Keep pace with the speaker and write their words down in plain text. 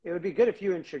it would be good if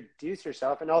you introduce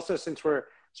yourself. And also, since we're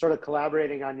sort of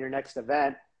collaborating on your next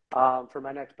event, for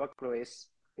my next book release,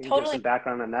 you can give Totally. some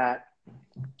background on that.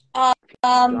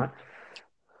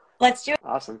 Let's do it.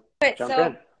 Awesome. Jump So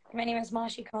in. my name is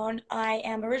Mashi Cohen. I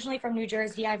am originally from New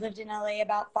Jersey. I've lived in LA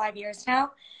about 5 years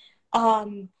now.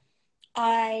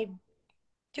 I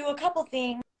do a couple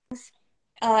things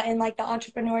in like the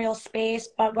entrepreneurial space,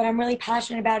 but what I'm really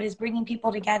passionate about is bringing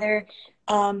people together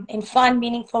in fun,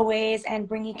 meaningful ways and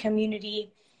bringing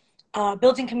community,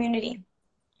 building community.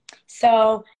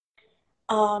 So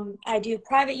I do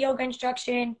private yoga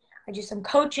instruction. I do some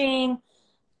coaching.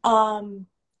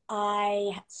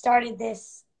 I started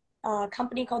this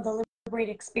company called the Liberate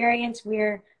Experience,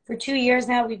 where for 2 years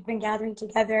now we've been gathering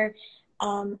together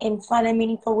in fun and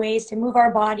meaningful ways to move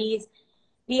our bodies,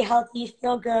 be healthy,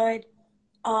 feel good.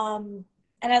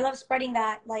 And I love spreading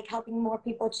that, like helping more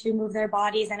people to move their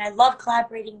bodies. And I love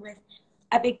collaborating with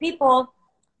epic people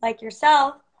like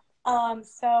yourself.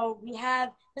 So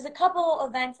there's a couple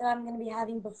events that I'm going to be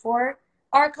having before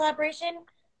our collaboration,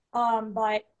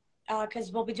 but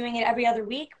because we'll be doing it every other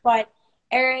week. But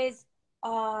Aries,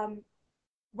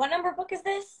 what number book is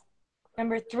this?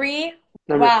 Number 3.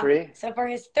 Number 3. So for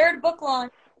his 3rd book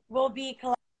launch, we'll be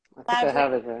collaborating. I think I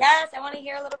have it here. Yes, I want to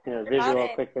hear a little bit about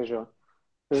it. Quick visual.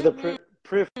 This is the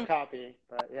proof copy,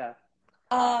 but yeah.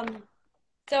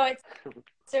 So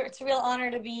it's a real honor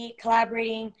to be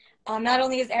collaborating. Not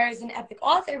only is Aries an epic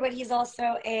author, but he's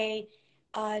also a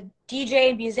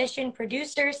DJ, musician,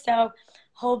 producer. So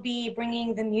he'll be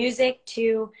bringing the music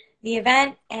to the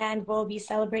event, and we'll be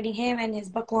celebrating him and his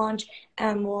book launch,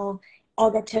 and we'll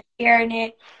all get to share in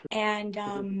it. And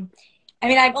I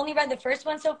mean, I've only read the first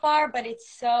one so far, but it's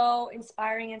so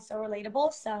inspiring and so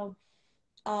relatable. So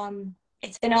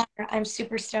it's an honor. I'm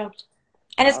super stoked.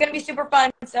 And it's going to be super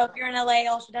fun. So if you're in LA,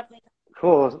 y'all should definitely come.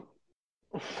 Cool.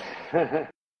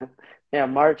 Yeah,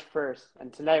 March 1st.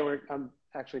 And tonight I'm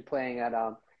actually playing at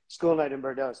School Night in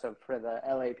Bordeaux. So for the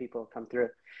LA people, come through.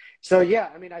 So yeah,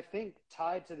 I mean, I think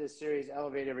tied to this series,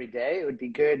 Elevate Every Day, it would be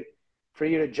good for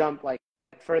you to jump like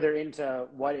further into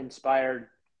what inspired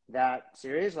that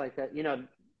series, like that, you know,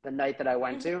 the night that I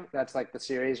went to, that's like the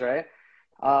series, right?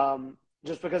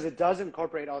 Just because it does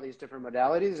incorporate all these different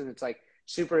modalities, and it's like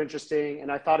super interesting.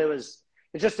 And I thought it's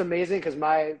just amazing because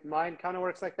my mind kind of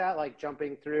works like that, like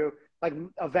jumping through like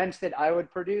events that I would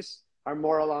produce are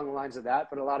more along the lines of that.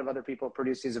 But a lot of other people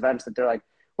produce these events that they're like,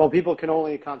 well, people can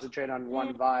only concentrate on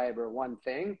one vibe or one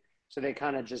thing. So they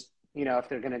kind of just, you know, if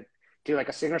they're going to do like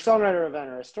a singer-songwriter event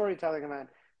or a storytelling event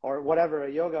or whatever,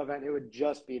 a yoga event, it would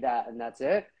just be that, and that's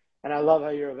it. And I love how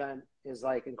your event is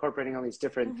like incorporating all these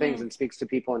different things and speaks to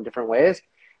people in different ways.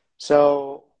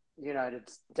 So, you know,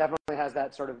 it definitely has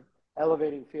that sort of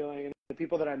elevating feeling. And the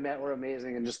people that I met were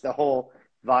amazing, and just the whole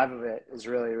vibe of it is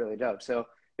really, really dope. So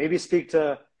maybe speak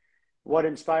to what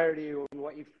inspired you and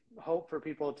what you hope for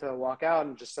people to walk out,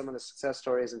 and just some of the success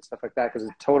stories and stuff like that, because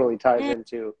it totally ties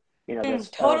into, you know, this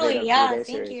totally, yeah, thank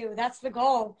series. you. That's the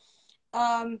goal.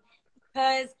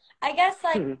 Because I guess,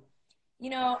 like, you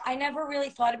know, I never really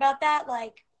thought about that.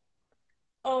 Like,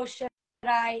 oh, should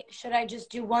I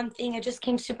just do one thing? It just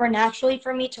came super naturally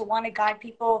for me to want to guide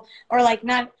people, or like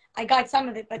I guide some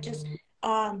of it, but just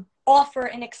offer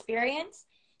an experience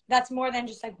that's more than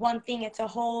just like one thing. It's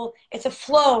a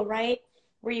flow, right?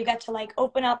 Where you get to like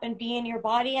open up and be in your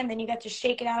body, and then you get to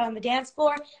shake it out on the dance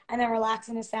floor, and then relax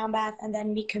in a sound bath, and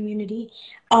then meet community.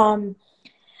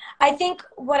 I think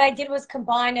what I did was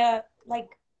combine a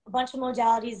bunch of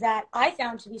modalities that I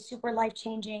found to be super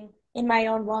life-changing in my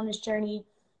own wellness journey,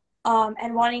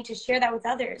 and wanting to share that with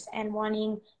others and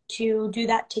wanting to do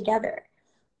that together.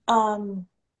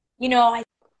 You know, I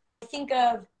think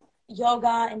of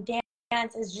yoga and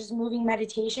dance as just moving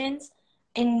meditations.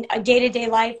 In a day-to-day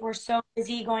life, we're so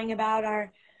busy going about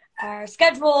our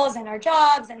schedules and our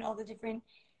jobs and all the different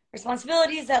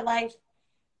responsibilities that life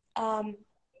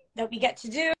that we get to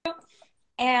do,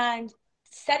 and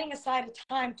setting aside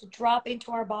a time to drop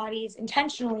into our bodies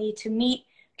intentionally, to meet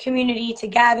community, to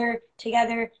gather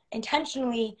together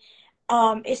intentionally,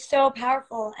 is so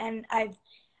powerful. And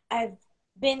I've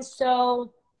been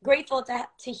so grateful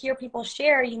to hear people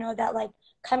share, you know, that like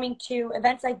coming to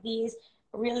events like these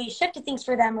really shifted things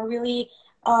for them, or really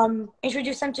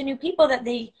introduced them to new people that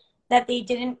they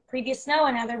didn't previously know,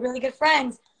 and now they're really good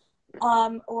friends,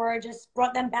 or just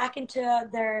brought them back into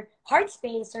their heart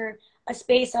space, or a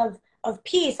space of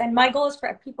peace. And my goal is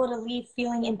for people to leave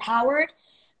feeling empowered,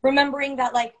 remembering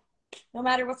that like no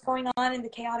matter what's going on in the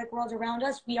chaotic world around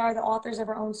us, we are the authors of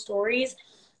our own stories,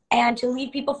 and to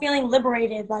leave people feeling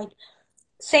liberated. Like,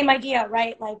 same idea,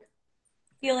 right? Like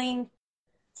feeling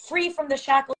free from the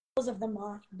shackles of the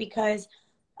mind, because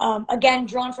again,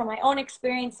 drawn from my own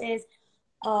experiences,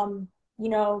 you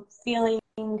know, feeling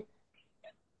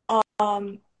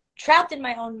trapped in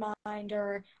my own mind,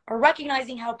 or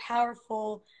recognizing how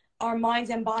powerful our minds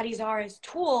and bodies are as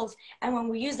tools. And when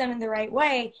we use them in the right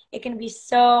way, it can be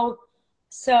so,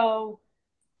 so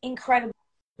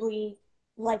incredibly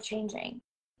life changing.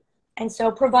 And so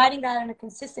providing that on a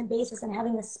consistent basis and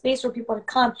having a space for people to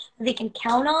come that they can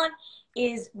count on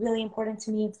is really important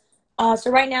to me.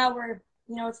 So right now we're,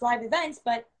 you know, it's live events,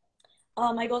 but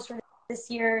my goals for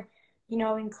this year, you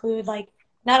know, include like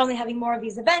not only having more of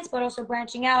these events, but also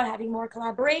branching out, having more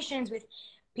collaborations with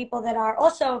people that are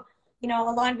also, you know,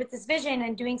 aligned with this vision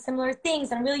and doing similar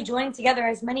things, and really joining together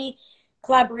as many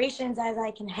collaborations as I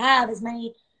can have, as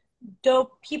many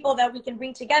dope people that we can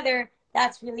bring together.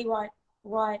 That's really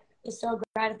what is so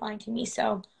gratifying to me.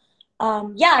 So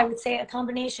yeah, I would say a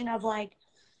combination of like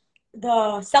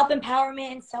the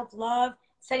self-empowerment, self-love,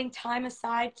 setting time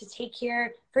aside to take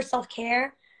care for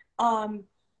self-care, you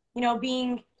know,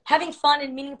 having fun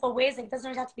in meaningful ways. Like, it doesn't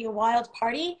always have to be a wild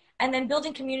party. And then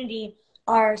building community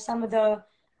are some of the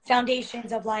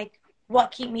foundations of like what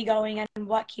keep me going and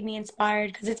what keep me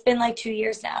inspired. Because it's been like 2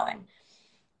 years now, and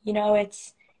you know,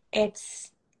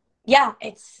 yeah,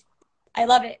 I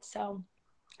love it. So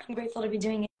I'm grateful to be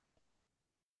doing it.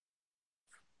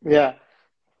 Yeah.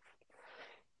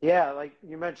 Yeah, like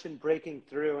you mentioned breaking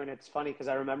through, and it's funny because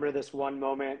I remember this one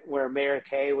moment where Mayor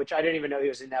K, which I didn't even know he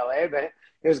was in LA, but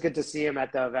it was good to see him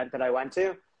at the event that I went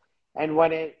to. And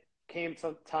when it came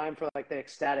to time for like the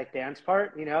ecstatic dance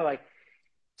part, you know, like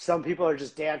some people are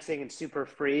just dancing and super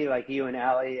free, like you and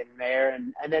Allie and Mayor.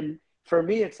 And then for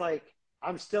me, it's like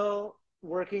I'm still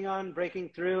working on breaking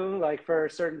through, like for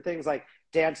certain things like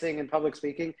dancing and public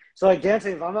speaking. So like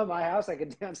dancing, if I'm at my house, I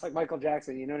could dance like Michael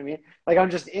Jackson, you know what I mean? Like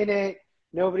I'm just in it,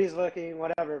 nobody's looking,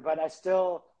 whatever. But I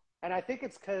still, and I think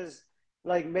it's because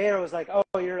like Mayor was like,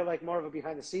 oh, you're like more of a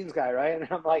behind the scenes guy, right? And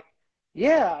I'm like,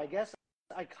 yeah, I guess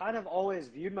I kind of always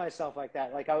viewed myself like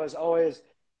that. Like I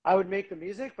would make the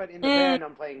music, but in the Mm, band,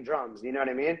 I'm playing drums. You know what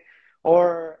I mean?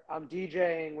 Or I'm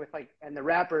DJing with like, and the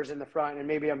rappers in the front, and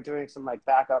maybe I'm doing some like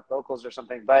backup vocals or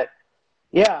something. But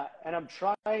yeah, and I'm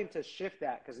trying to shift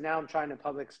that because now I'm trying to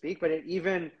public speak. But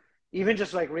even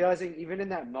just like realizing, even in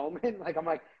that moment, like I'm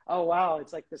like, oh wow,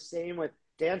 it's like the same with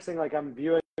dancing. Like I'm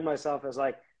viewing myself as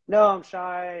like, no, I'm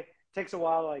shy. It takes a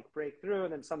while to like break through,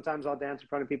 and then sometimes I'll dance in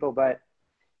front of people. But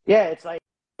yeah, it's like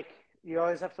you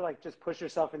always have to like just push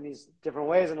yourself in these different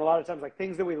ways. And a lot of times, like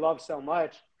things that we love so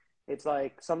much, it's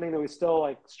like something that we still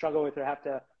like struggle with or have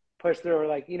to push through, or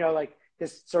like, you know, like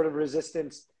this sort of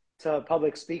resistance to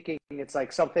public speaking. It's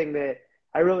like something that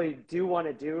I really do want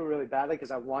to do really badly because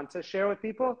I want to share with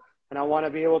people, and I want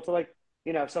to be able to like,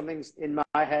 you know, if something's in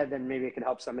my head, then maybe it can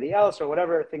help somebody else or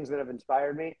whatever, things that have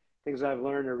inspired me, things that I've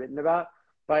learned or written about.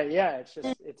 But yeah,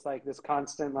 it's like this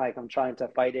constant, like I'm trying to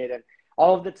fight it. And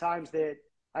all of the times that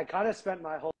I kind of spent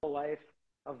my whole life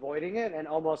avoiding it, and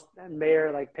almost, and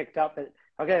Mayor like picked up that,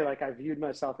 okay, like I viewed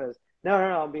myself as, no,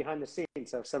 I'm behind the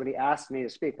scenes. So if somebody asked me to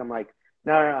speak, I'm like,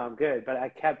 no, I'm good. But I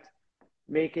kept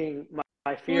making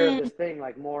my fear of mm, this thing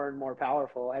like more and more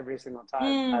powerful every single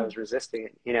time I mm. was resisting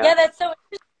it, you know? Yeah, that's so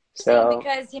interesting So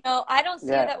because, you know, I don't see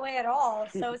it yeah. that way at all.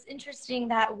 So it's interesting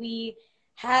that we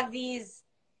have these,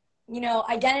 you know,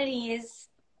 identities,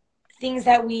 things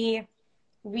that we,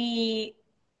 you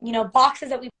know, boxes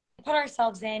that we put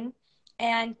ourselves in.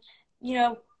 And, you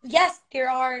know, yes, there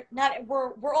are not,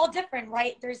 we're all different,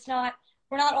 right?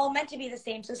 We're not all meant to be the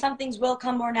same. So some things will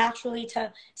come more naturally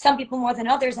to some people more than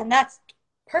others. And that's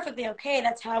perfectly okay.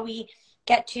 That's how we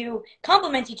get to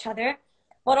complement each other.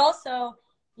 But also,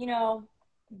 you know,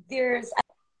 there's,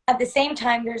 at the same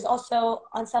time, there's also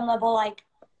on some level, like,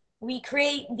 we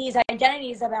create these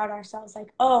identities about ourselves,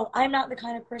 like, oh, I'm not the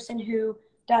kind of person who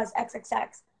does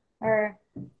XXX, or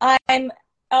I'm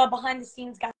a behind the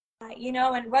scenes guy, you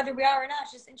know. And whether we are or not,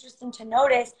 it's just interesting to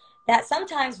notice that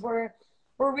sometimes we're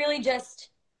really just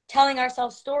telling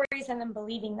ourselves stories and then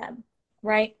believing them,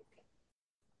 right?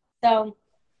 So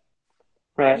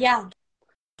Right. yeah,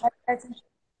 that's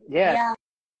Yeah. yeah.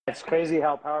 It's crazy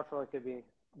how powerful it could be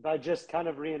by just kind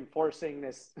of reinforcing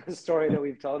this story that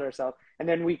we've told ourselves. And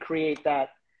then we create that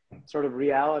sort of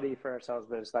reality for ourselves,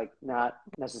 but it's like not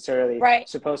necessarily Right.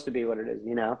 supposed to be what it is,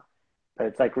 you know? But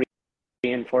it's like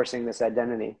reinforcing this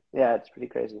identity. Yeah, it's pretty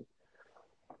crazy.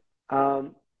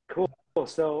 Cool.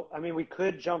 So, I mean, we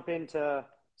could jump into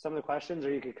some of the questions,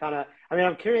 or you could kind of, I mean,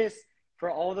 I'm curious for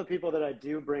all the people that I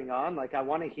do bring on, like, I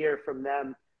want to hear from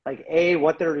them, like, A,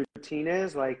 what their routine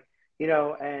is, like, you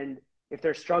know, and if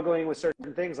they're struggling with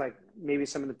certain things, like maybe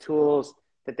some of the tools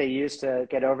that they use to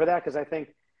get over that. Cause I think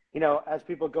as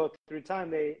people go through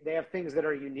time, they have things that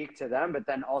are unique to them, but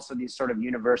then also these sort of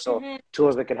universal Mm-hmm.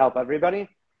 tools that could help everybody.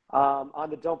 On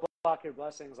the Don't Block Your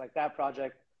Blessings, like that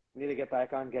project, we need to get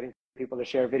back on getting people to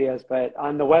share videos. But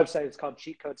on the website, it's called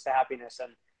Cheat Codes to Happiness.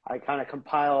 And I kind of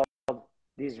compile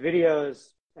these videos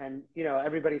and,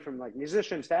 everybody from like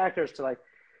musicians to actors to like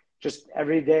just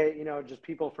everyday, just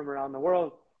people from around the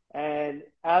world. And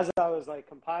as I was like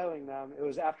compiling them, it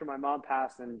was after my mom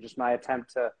passed and just my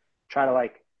attempt to try to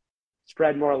like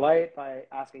spread more light by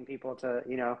asking people to,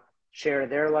 share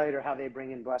their light or how they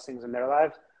bring in blessings in their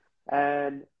lives.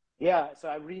 And yeah, so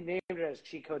I renamed it as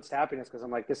Cheat Codes to Happiness because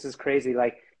I'm like, this is crazy.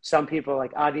 Like some people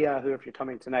like Adia, who if you're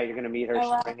coming tonight, you're going to meet her. Oh, She's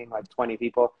wow. bringing like 20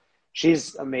 people.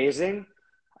 She's amazing.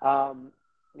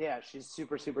 Yeah, she's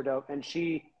super, super dope. And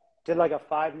she did like a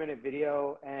 5-minute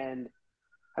video. And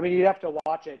I mean, you'd have to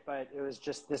watch it, but it was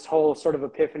just this whole sort of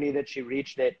epiphany that she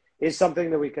reached. It is something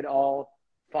that we could all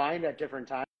find at different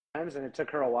times. And it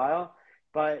took her a while.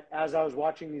 But as I was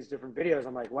watching these different videos,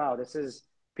 I'm like, wow,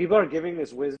 people are giving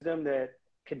this wisdom that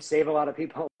could save a lot of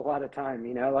people a lot of time,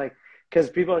 like, because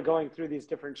people are going through these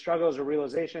different struggles or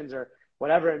realizations or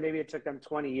whatever, and maybe it took them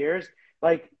 20 years.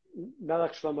 Like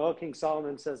Melech Shlomo, King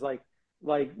Solomon says, like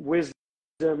wisdom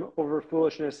over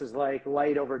foolishness is like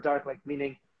light over dark, like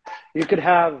meaning you could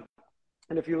have,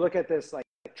 and if you look at this like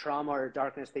trauma or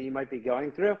darkness that you might be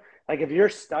going through, like if you're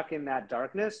stuck in that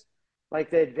darkness, like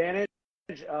the advantage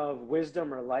of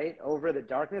wisdom or light over the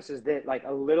darkness is that like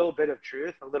a little bit of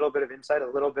truth, a little bit of insight, a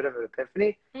little bit of an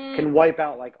epiphany can wipe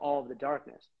out like all of the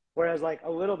darkness. Whereas like a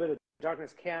little bit of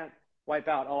darkness can't wipe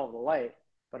out all of the light,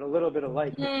 but a little bit of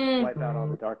light can wipe out all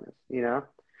the darkness,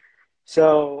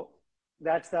 So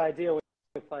that's the idea with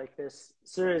like this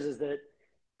series, is that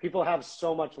people have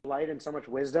so much light and so much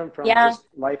wisdom from Yeah. just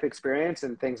life experience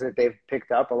and things that they've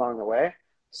picked up along the way.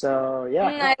 So yeah,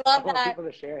 I I love want that. people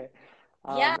to share it.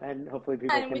 Yeah. And hopefully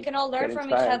people And we can can all learn get from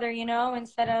each inspired. other,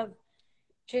 instead of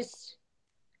just,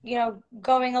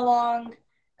 going along,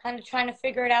 kind of trying to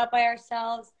figure it out by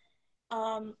ourselves.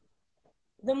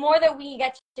 The more that we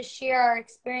get to share our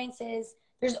experiences,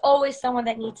 there's always someone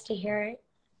that needs to hear it,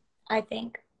 I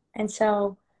think. And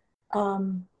so,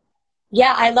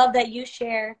 yeah, I love that you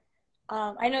share.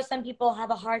 I know some people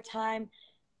have a hard time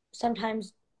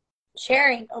sometimes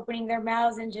sharing, opening their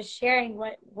mouths and just sharing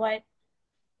what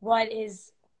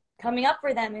is coming up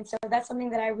for them. And so that's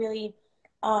something that I really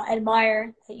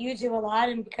admire that you do a lot.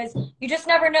 And because you just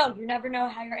never know. You never know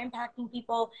how you're impacting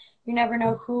people. You never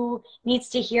know who needs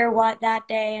to hear what that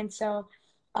day. And so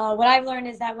what I've learned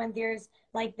is that when there's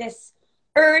like this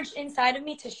urge inside of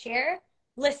me to share,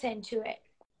 listen to it.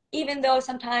 Even though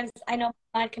sometimes I know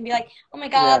my mind can be like, oh my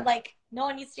God, like no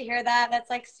one needs to hear that. That's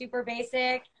like super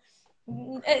basic.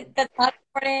 That's not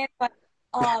important. But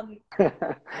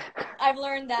I've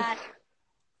learned that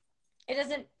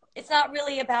it's not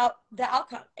really about the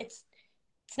outcome. It's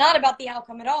not about the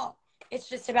outcome at all. It's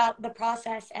just about the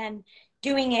process and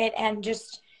doing it and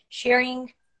just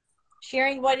sharing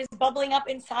what is bubbling up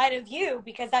inside of you,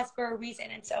 because that's for a reason.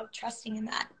 And so trusting in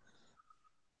that.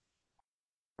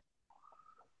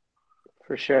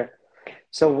 For sure.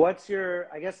 So what's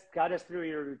I guess, guide us through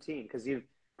your routine, because you've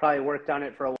probably worked on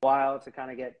it for a while to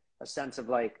kind of get a sense of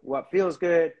like what feels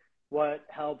good, what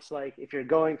helps, like if you're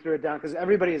going through it down, because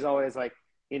everybody's always like,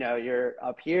 you're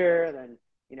up here, then,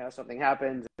 something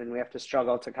happens and we have to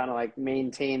struggle to kind of like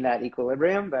maintain that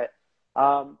equilibrium. But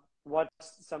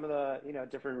what's some of the,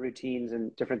 different routines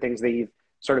and different things that you've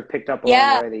sort of picked up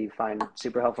along the way that you find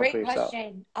super helpful for Great yourself?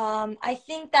 question. I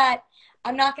think that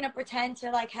I'm not going to pretend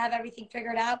to like have everything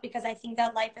figured out, because I think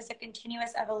that life is a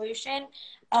continuous evolution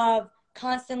of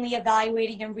constantly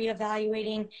evaluating and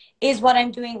reevaluating, is what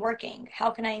I'm doing working? How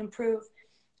can I improve?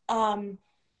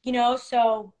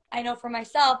 So I know for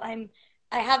myself, I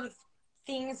have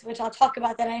things which I'll talk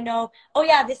about that I know, oh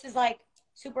yeah, this is like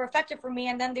super effective for me.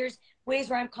 And then there's ways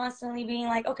where I'm constantly being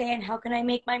like, okay, and how can I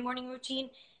make my morning routine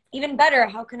even better?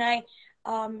 How can I,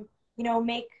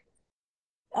 make,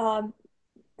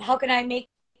 how can I make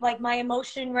like my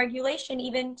emotion regulation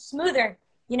even smoother?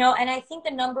 And I think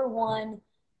the number one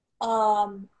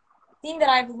thing that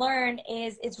I've learned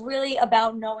is it's really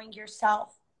about knowing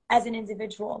yourself as an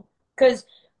individual. Because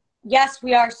yes,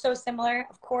 we are so similar,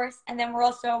 of course, and then we're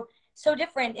also so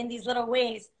different in these little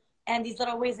ways. And these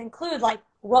little ways include like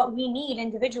what we need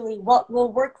individually. What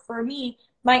will work for me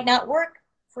might not work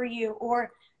for you,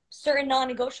 or certain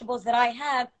non-negotiables that I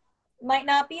have might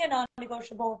not be a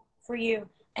non-negotiable for you.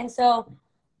 And so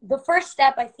the first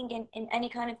step, I think, in any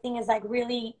kind of thing is like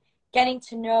really getting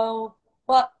to know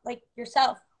what, like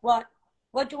yourself, what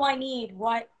do I need?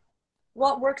 What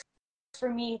works for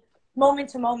me moment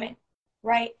to moment,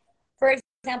 right? For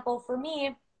example, for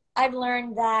me, I've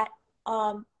learned that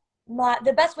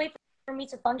the best way for me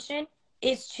to function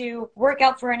is to work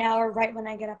out for an hour right when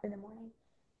I get up in the morning.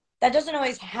 That doesn't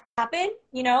always happen,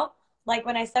 you know, like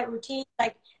when I set routine,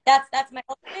 like that's my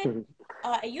ultimate.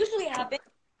 It usually happens.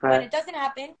 When Right. it doesn't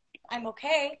happen, I'm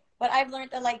okay. But I've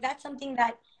learned that like that's something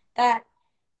that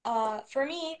for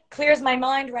me clears my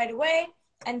mind right away,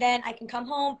 and then I can come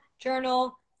home,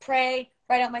 journal, pray,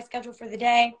 write out my schedule for the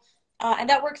day, and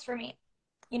that works for me.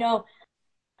 You know,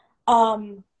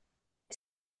 um,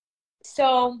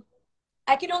 so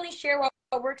I can only share what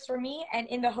works for me, and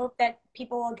in the hope that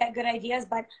people will get good ideas.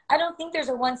 But I don't think there's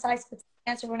a one size fits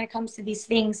answer when it comes to these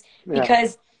things, Yeah.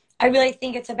 because I really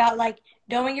think it's about like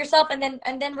knowing yourself, and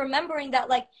then remembering that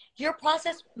like your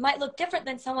process might look different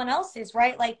than someone else's,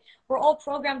 right? Like we're all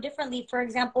programmed differently. For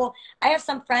example, I have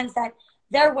some friends that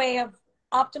their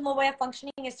optimal way of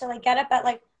functioning is to like get up at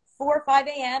like 4 or 5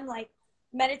 a.m., like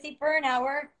meditate for an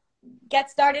hour,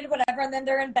 get started, whatever, and then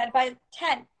they're in bed by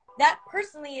 10. That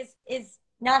personally is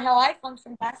not how I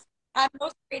function best. I'm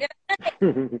most creative at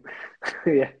night.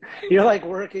 Yeah. You're like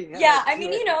working at Yeah, like I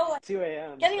mean, you know, like 2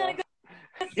 a.m. getting on a So good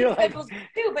sleep you're like, schedule is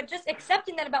too, but just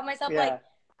accepting that about myself, like, yeah.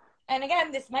 and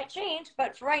again, this might change,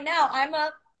 but for right now, I'm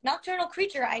a nocturnal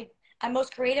creature. I'm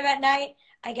most creative at night.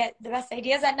 I get the best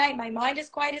ideas at night. My mind is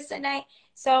quietest at night.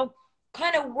 So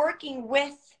kind of working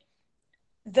with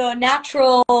the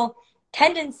natural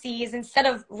tendencies instead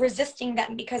of resisting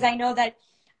them, because I know that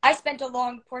I spent a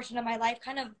long portion of my life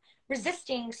kind of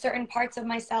resisting certain parts of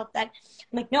myself that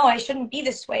I'm like, no, I shouldn't be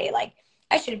this way. Like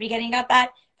I should be getting up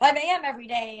at 5 a.m. every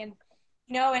day, and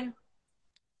you know, and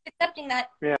accepting that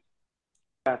Yeah.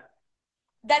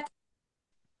 that's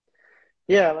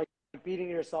Yeah, like beating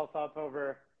yourself up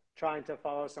over trying to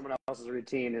follow someone else's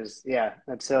routine is, yeah,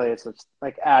 that's silly. It's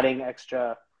like adding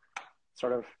extra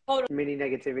sort of mini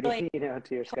negativity, totally,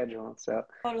 to your schedule. So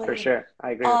for totally. sure,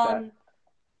 I agree with that. Um,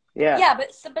 Yeah. yeah,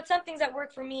 but some things that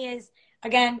work for me is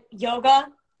again yoga.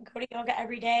 Go to yoga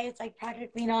every day. It's like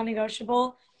practically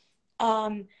non-negotiable.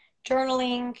 Um,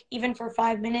 Journaling, even for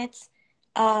 5 minutes.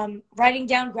 Writing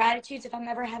down gratitudes if I'm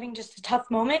ever having just a tough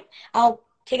moment. I'll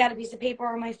take out a piece of paper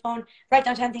or my phone, write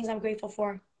down 10 things I'm grateful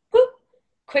for. Whoop,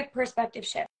 quick perspective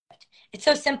shift. It's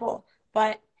so simple,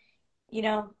 but you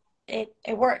know, it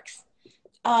works.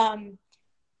 Um,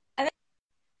 and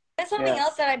then something Yeah.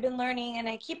 else that I've been learning and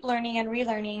I keep learning and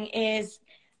relearning is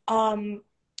um,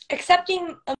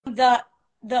 accepting the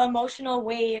emotional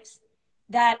waves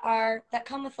that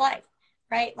come with life,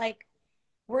 right? Like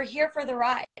we're here for the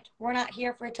ride. We're not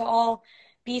here for it to all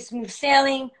be smooth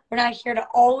sailing. We're not here to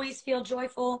always feel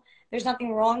joyful. There's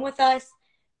nothing wrong with us.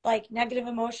 Like negative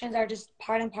emotions are just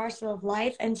part and parcel of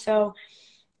life. And so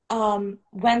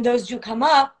when those do come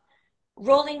up,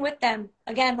 rolling with them,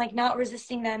 again, like not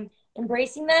resisting them,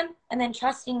 embracing them, and then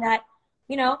trusting that,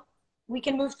 you know, we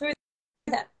can move through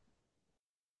them.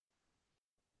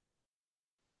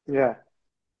 Yeah.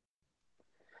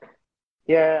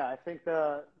 Yeah. I think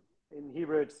in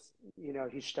Hebrew it's,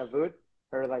 hishtavut,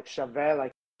 or like shaveh,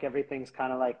 like everything's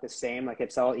kind of like the same, like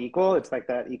it's all equal. It's like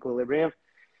that equilibrium.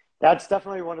 That's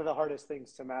definitely one of the hardest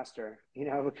things to master,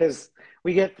 because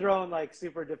we get thrown like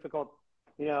super difficult,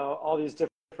 all these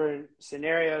different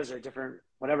scenarios or different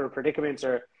whatever predicaments,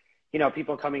 or,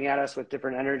 people coming at us with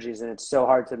different energies. And it's so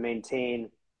hard to maintain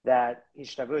that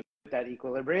hishtavut, that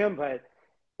equilibrium. But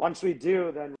once we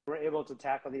do, then we're able to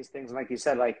tackle these things. And like you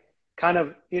said, like kind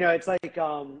of, it's like,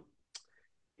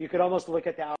 you could almost look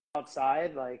at the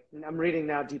outside. Like I'm reading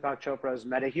now Deepak Chopra's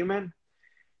Metahuman,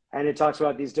 and it talks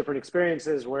about these different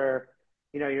experiences where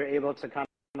you're able to kind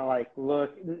of like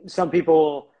look. Some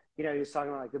people, he was talking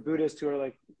about like the Buddhists who are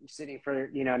like sitting for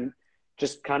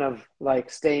just kind of like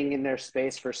staying in their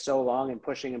space for so long and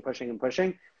pushing and pushing and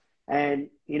pushing. And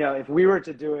if we were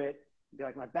to do it, be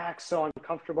like, my back's so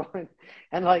uncomfortable,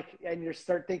 and you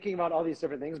start thinking about all these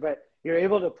different things, but you're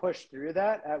able to push through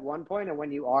that at one point. And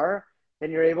when you are, then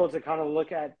you're able to kind of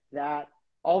look at that,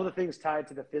 all the things tied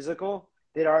to the physical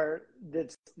that are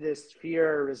this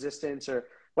fear or resistance or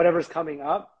whatever's coming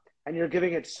up, and you're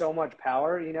giving it so much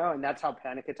power, and that's how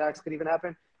panic attacks could even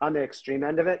happen on the extreme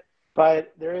end of it.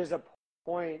 But there is a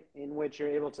point in which you're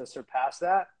able to surpass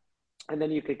that, and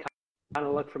then you could kind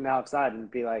of look from the outside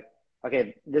and be like,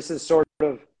 okay, this is sort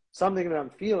of something that I'm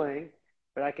feeling,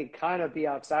 but I can kind of be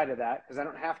outside of that because I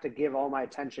don't have to give all my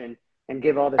attention and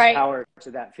give all this Right. power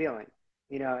to that feeling,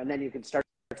 and then you can start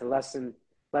to lessen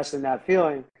that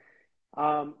feeling.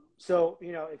 So,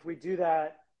 if we do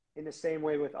that in the same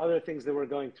way with other things that we're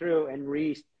going through and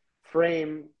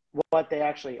reframe what they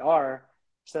actually are.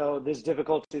 So this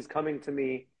difficulty is coming to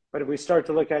me, but if we start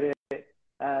to look at it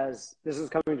as this is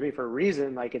coming to me for a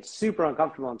reason. Like, it's super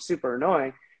uncomfortable and super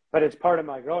annoying, but it's part of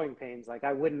my growing pains. Like,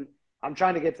 I'm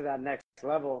trying to get to that next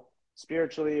level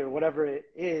spiritually or whatever it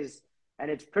is.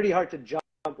 And it's pretty hard to jump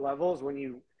levels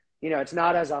when it's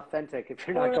not as authentic if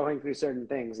you're not Totally. going through certain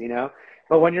things,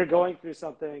 but when you're going through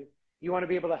something, you want to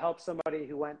be able to help somebody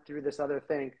who went through this other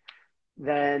thing,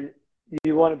 then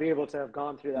you want to be able to have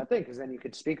gone through that thing, because then you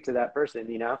could speak to that person.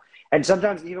 And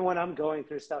sometimes even when I'm going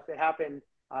through stuff, it happened,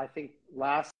 I think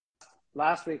last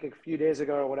week, a few days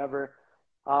ago or whatever.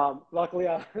 Luckily,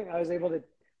 I was able to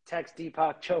text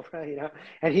Deepak Chopra,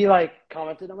 and he like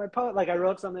commented on my post. Like, I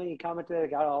wrote something, he commented, I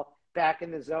got all back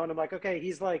in the zone. I'm like, okay,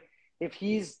 he's like, if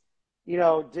he's,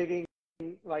 digging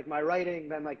like my writing,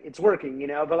 then like it's working,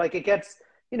 but like it gets,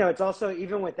 it's also,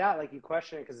 even with that, like you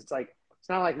question it, because it's like, it's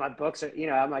not like my books are,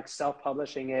 I'm like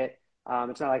self-publishing it.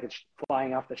 It's not like it's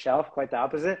flying off the shelf, quite the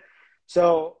opposite.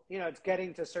 So, it's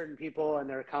getting to certain people and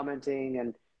they're commenting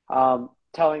and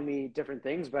telling me different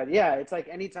things. But yeah, it's like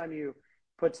anytime you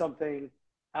put something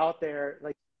out there,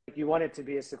 like you want it to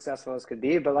be as successful as could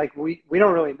be, but like we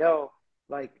don't really know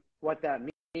like what that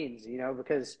means,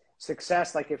 because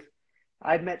success, like if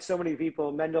I've met so many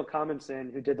people, Mendel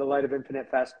Commonson, who did the Light of Infinite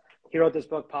Fest, he wrote this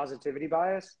book, Positivity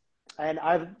Bias. And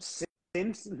I've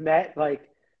since met like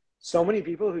so many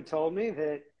people who told me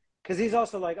that, because he's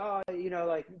also like, oh,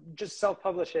 like just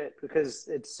self-publish it because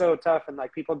it's so tough. And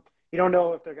like people, you don't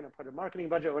know if they're going to put a marketing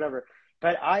budget or whatever.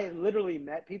 But I literally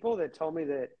met people that told me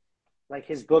that like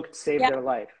his book saved Yeah. their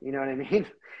life. You know what I mean?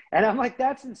 And I'm like,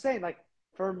 that's insane. Like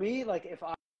for me, like if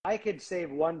I could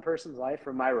save one person's life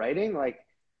from my writing, like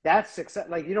that's success.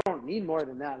 Like you don't need more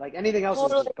than that. Like anything else is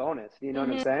Totally. just bonus. You know what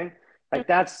I'm Mm-hmm. saying? Like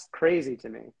that's crazy to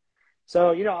me.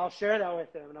 So, I'll share that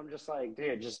with him, and I'm just like,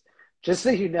 dude, just so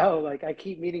you know, like I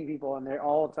keep meeting people and they're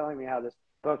all telling me how this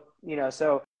book,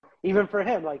 so even for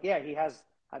him, like, yeah, he has,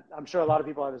 I'm sure a lot of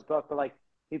people have his book, but like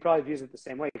he probably views it the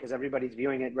same way because everybody's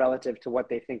viewing it relative to what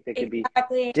they think they could be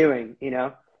Exactly. doing.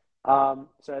 So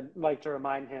I'd like to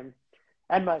remind him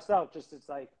and myself, just it's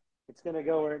like, it's going to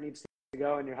go where it needs to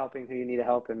go, and you're helping who you need to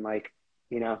help. And like,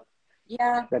 Yeah.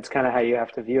 that's kind of how you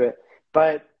have to view it.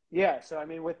 But yeah, so I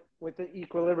mean, with the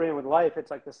equilibrium with life,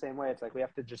 it's like the same way. It's like we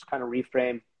have to just kind of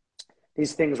reframe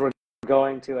these things we're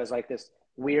going to as like this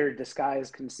weird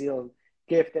disguised concealed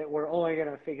gift that we're only going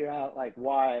to figure out like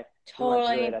why we went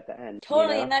through it Totally. at the end,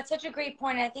 Totally. And that's such a great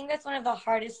point. I think that's one of the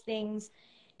hardest things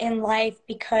in life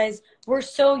because we're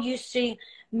so used to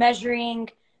measuring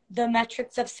the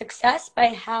metrics of success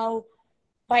by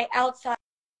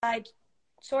outside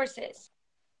sources,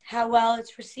 how well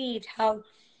it's received, how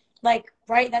like,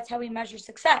 right, that's how we measure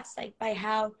success, like by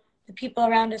how the people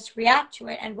around us react to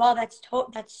it. And while that's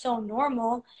so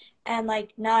normal and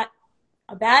like not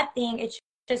a bad thing, it's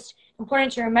just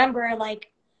important to remember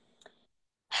like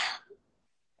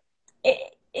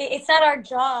it's not our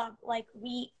job. Like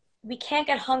we can't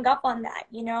get hung up on that,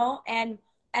 And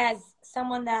as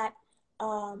someone that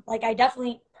like I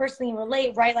definitely personally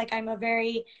relate, right? Like I'm a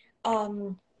very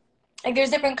like there's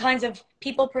different kinds of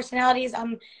people personalities.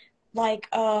 I'm like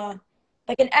an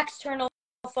external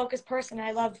focused person.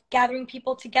 I love gathering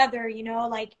people together,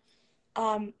 like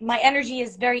my energy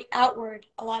is very outward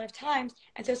a lot of times.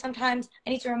 And so sometimes I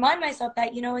need to remind myself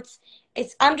that,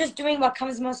 it's I'm just doing what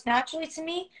comes most naturally to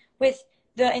me with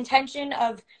the intention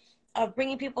of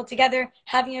bringing people together,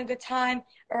 having a good time,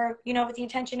 or, with the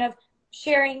intention of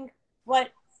sharing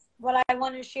what I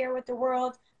want to share with the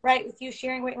world, right? With you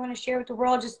sharing what you want to share with the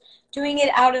world, just doing it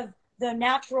out of the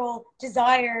natural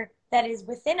desire that is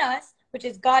within us, which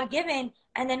is God given.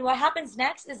 And then what happens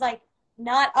next is like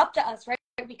not up to us, right?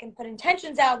 We can put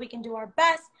intentions out, we can do our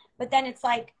best, but then it's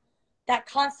like that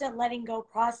constant letting go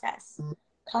process.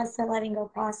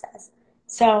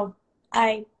 So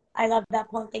I love that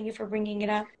point. Thank you for bringing it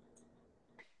up.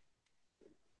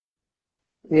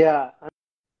 Yeah.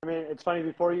 I mean, it's funny,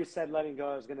 before you said letting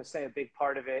go, I was going to say a big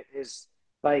part of it is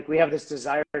like we have this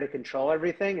desire to control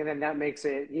everything, and then that makes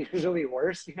it usually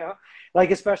worse, like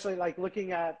especially like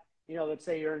looking at, let's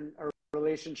say you're in a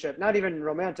relationship, not even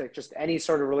romantic, just any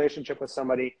sort of relationship with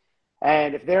somebody.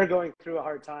 And if they're going through a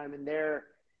hard time and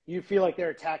you feel like they're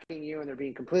attacking you and they're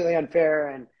being completely unfair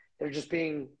and they're just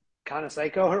being kind of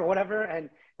psycho or whatever. And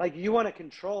like, you want to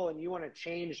control and you want to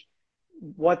change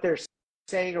what they're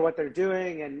saying or what they're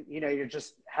doing. And, you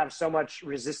just have so much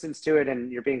resistance to it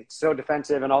and you're being so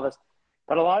defensive and all this.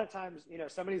 But a lot of times,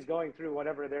 somebody's going through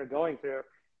whatever they're going through,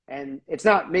 and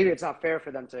maybe it's not fair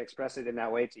for them to express it in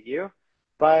that way to you.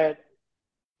 But,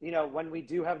 when we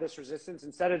do have this resistance,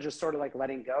 instead of just sort of like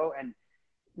letting go and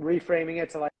reframing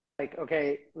it to like,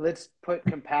 okay, let's put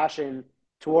compassion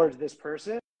towards this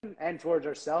person and towards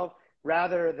ourselves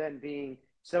rather than being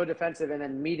so defensive, and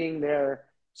then meeting their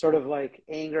sort of like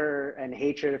anger and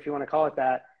hatred, if you want to call it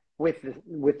that,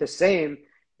 with the same,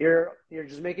 you're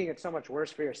just making it so much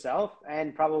worse for yourself,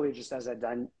 and probably just as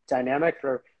a dynamic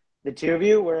for the two of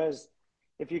you. Whereas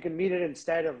if you can meet it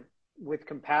instead of with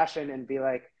compassion and be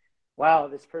like, wow,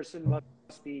 this person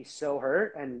must be so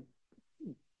hurt, and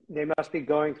they must be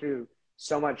going through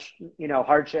so much,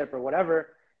 hardship or whatever.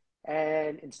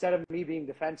 And instead of me being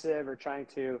defensive or trying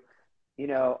to,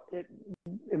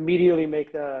 immediately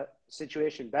make the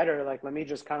situation better, like, let me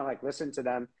just kind of like listen to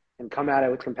them and come at it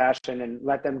with compassion and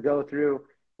let them go through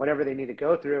whatever they need to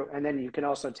go through. And then you can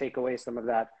also take away some of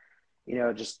that,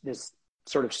 just this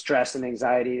sort of stress and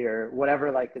anxiety or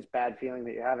whatever, like this bad feeling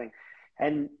that you're having.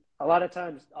 And a lot of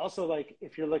times also, like,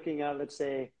 if you're looking at, let's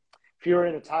say, if you're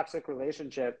in a toxic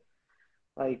relationship,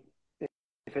 like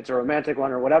if it's a romantic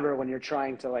one or whatever, when you're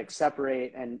trying to like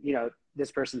separate and, this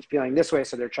person's feeling this way,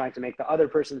 so they're trying to make the other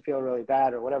person feel really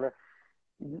bad or whatever,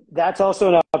 that's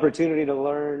also an opportunity to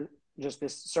learn just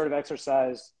this sort of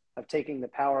exercise of taking the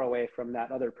power away from that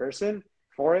other person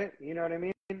for it. You know what I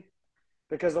mean?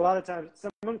 Because a lot of times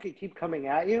someone could keep coming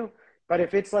at you, but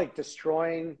if it's like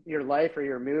destroying your life or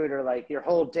your mood, or like your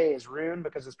whole day is ruined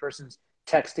because this person's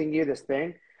texting you this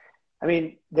thing, I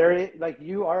mean, like,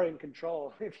 you are in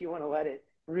control if you want to let it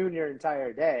ruin your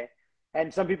entire day.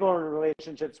 And some people are in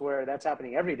relationships where that's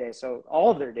happening every day, so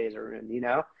all of their days are ruined,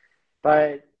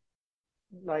 But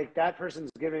like, that person's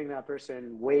giving that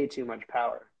person way too much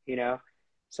power.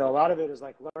 So a lot of it is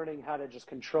like learning how to just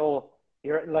control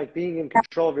like being in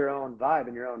control of your own vibe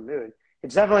and your own mood.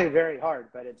 It's definitely very hard,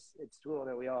 but it's a tool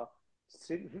that we all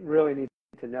really need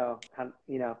to know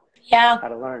Yeah, how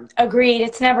to learn. agreed.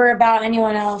 It's never about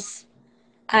anyone else.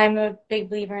 I'm a big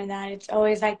believer in that. It's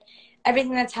always like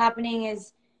everything that's happening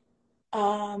is,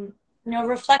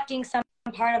 reflecting some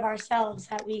part of ourselves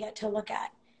that we get to look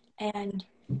at. And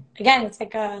again, it's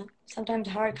like a sometimes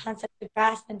hard concept to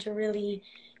grasp and to really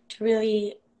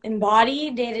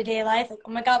embody day to day life. Like,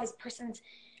 oh my God, this person's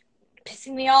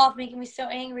pissing me off, making me so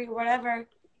angry, whatever.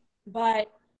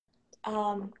 But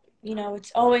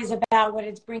it's always about what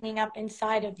it's bringing up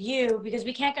inside of you, because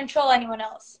we can't control anyone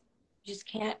else. You just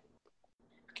can't.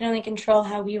 We can only control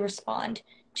how we respond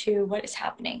to what is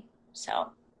happening.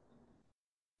 So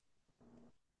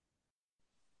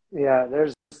Yeah,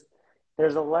 there's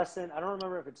a lesson. I don't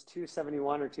remember if it's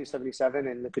 271 or 277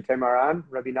 in the Maran,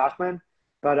 Rabbi Nachman,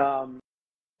 but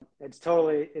it's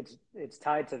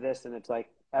tied to this, and it's like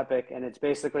epic. And it's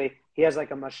basically, he has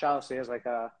like a mashal, so he has like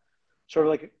a sort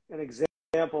of like an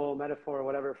example, metaphor,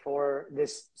 whatever, for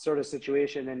this sort of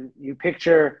situation. And you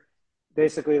picture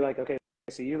basically like, okay,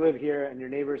 so you live here and your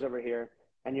neighbor's over here,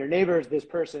 and your neighbor's this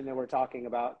person that we're talking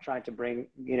about trying to bring,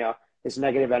 this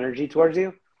negative energy towards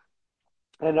you.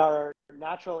 And our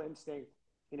natural instinct,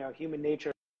 human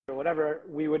nature or whatever,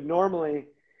 we would normally,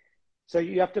 so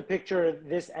you have to picture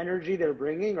this energy they're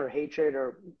bringing, or hatred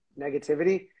or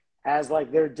negativity, as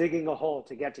like they're digging a hole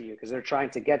to get to you, because they're trying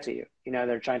to get to you.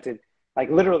 They're trying to like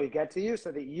literally get to you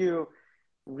so that you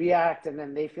react and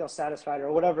then they feel satisfied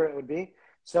or whatever it would be.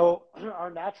 So our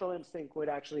natural instinct would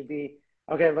actually be,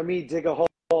 okay, let me dig a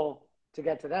hole to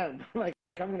get to them. Like,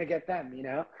 I'm going to get them,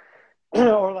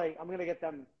 or like, I'm going to get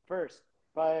them first.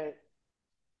 But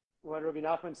what Rabbi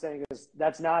Nachman's saying is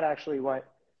that's not actually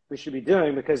what we should be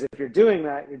doing, because if you're doing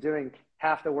that, you're doing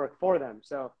half the work for them.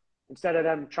 So instead of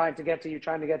them trying to get to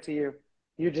you,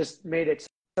 you just made it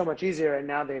so much easier, and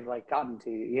now they've like gotten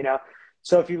to you,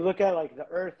 So if you look at like the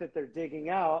earth that they're digging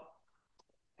out,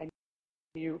 and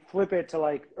you flip it to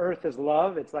like earth is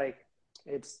love, it's like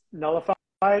it's nullified,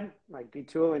 like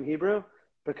bitul in Hebrew,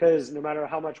 because no matter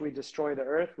how much we destroy the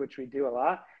earth, which we do a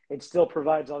lot, it still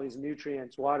provides all these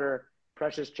nutrients, water,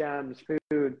 precious gems,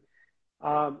 food.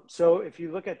 So if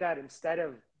you look at that, instead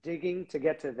of digging to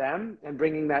get to them and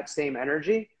bringing that same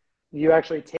energy, you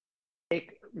actually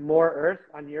take more earth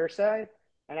on your side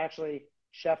and actually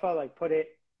shefa, like put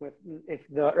it with, if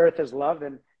the earth is love,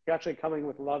 then you're actually coming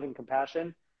with love and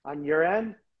compassion on your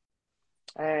end,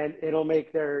 and it'll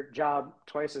make their job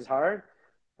twice as hard.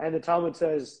 And the Talmud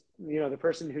says, the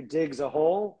person who digs a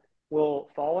hole will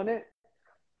fall in it.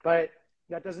 But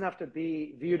that doesn't have to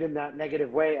be viewed in that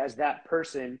negative way as that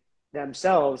person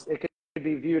themselves. It could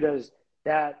be viewed as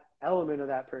that element of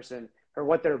that person, or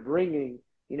what they're bringing,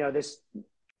 this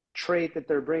trait that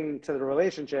they're bringing to the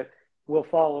relationship will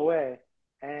fall away.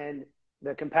 And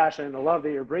the compassion and the love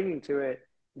that you're bringing to it,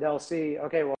 they'll see,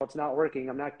 okay, well, it's not working.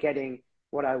 I'm not getting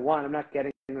what I want. I'm not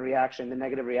getting the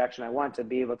negative reaction I want, to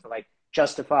be able to like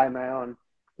justify my own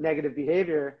negative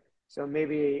behavior. So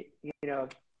maybe,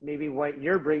 maybe what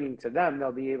you're bringing to them,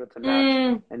 they'll be able to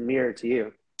match and mirror to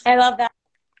you. I love that.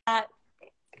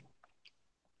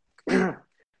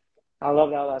 I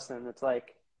love that lesson. It's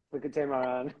like look at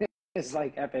Tamaran. It's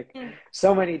like epic.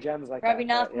 So many gems like Rabbi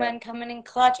that. But Nachman coming in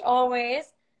clutch always.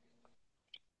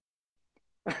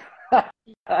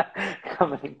 yeah.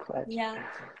 Coming in clutch. Yeah.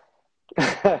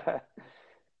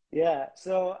 Yeah.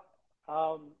 So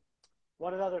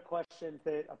one other question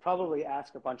that I'll probably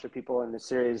ask a bunch of people in the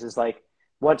series is like,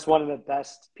 what's one of the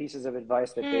best pieces of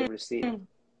advice that they've received?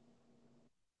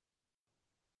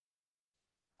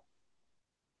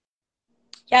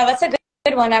 Yeah, that's a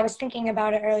good one. I was thinking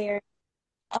about it earlier.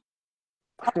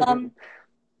 Um,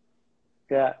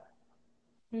 Yeah.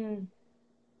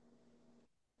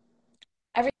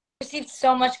 I've received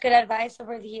so much good advice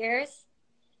over the years.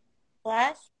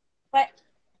 Bless. But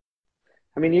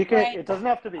I mean, you can. right. It doesn't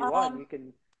have to be one. You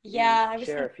can Yeah, I was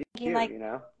share a thinking few. like,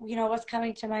 what's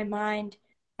coming to my mind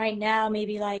right now,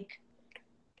 maybe like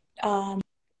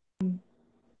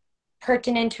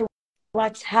pertinent to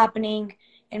what's happening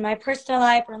in my personal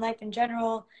life or life in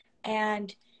general.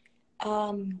 And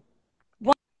one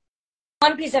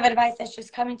piece of advice that's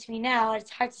just coming to me now, it's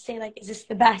hard to say like, is this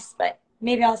the best, but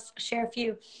maybe I'll share a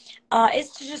few,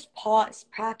 is to just pause,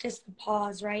 practice the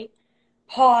pause, right?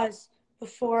 Pause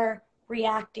before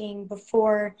reacting,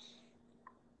 before,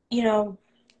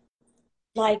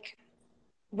 like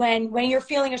when you're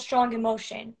feeling a strong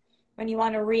emotion, when you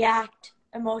want to react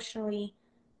emotionally,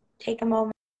 take a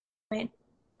moment,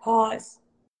 pause,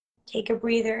 take a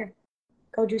breather,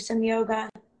 go do some yoga,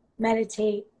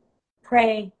 meditate,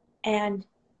 pray, and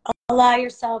allow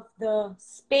yourself the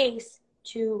space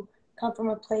to come from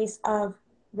a place of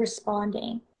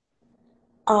responding.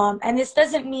 And this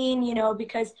doesn't mean,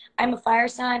 because I'm a fire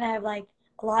sign, I have like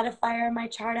a lot of fire in my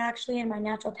chart actually, and my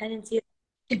natural tendency is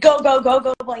to go, go, go,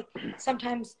 go, like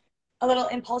sometimes a little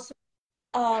impulsive.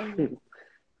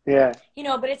 Yeah.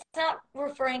 But it's not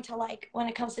referring to like when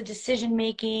it comes to decision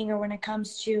making or when it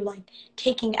comes to like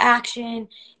taking action.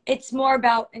 It's more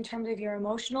about in terms of your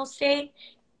emotional state.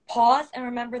 Pause and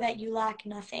remember that you lack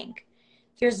nothing.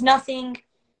 There's nothing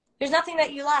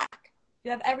that you lack. You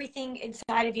have everything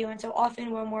inside of you. And so often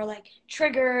when we're like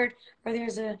triggered or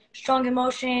there's a strong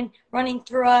emotion running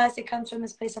through us, it comes from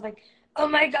this place of like, oh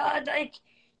my God, like,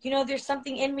 there's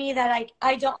something in me that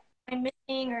I'm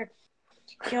missing, or,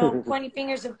 pointing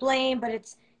fingers of blame, but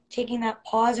it's taking that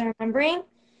pause and remembering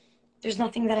there's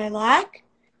nothing that I lack.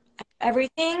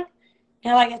 Everything.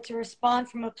 Now I get to respond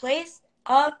from a place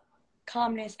of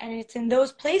calmness. And it's in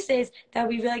those places that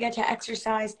we really get to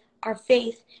exercise our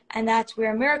faith. And that's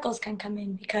where miracles can come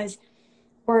in, because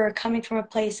we're coming from a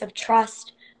place of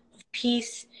trust, of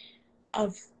peace,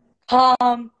 of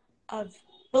calm, of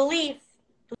belief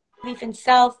in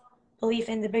self, belief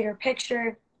in the bigger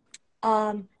picture.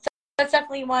 So that's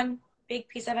definitely one big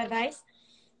piece of advice.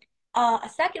 A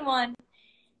second one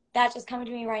that's just coming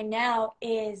to me right now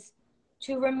is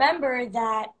to remember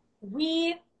that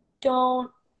we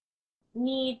don't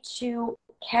need to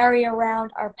carry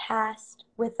around our past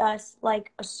with us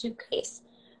like a suitcase.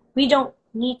 We don't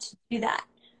need to do that.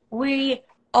 We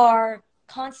are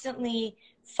constantly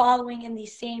following in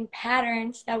these same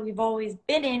patterns that we've always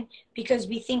been in because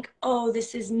we think, oh,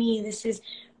 this is me, this is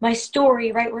my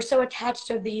story, right? We're so attached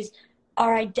to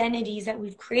our identities that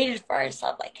we've created for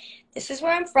ourselves. Like, this is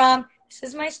where I'm from, this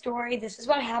is my story, this is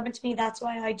what happened to me, that's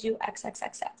why I do X, X,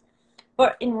 X, X.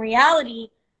 But in reality,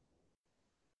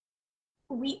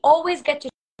 we always get to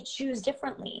choose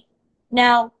differently.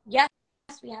 Now, yes,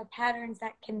 we have patterns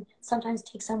that can sometimes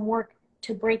take some work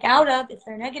to break out of if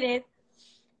they're negative,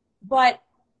 but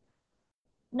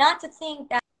not to think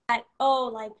that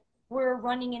like we're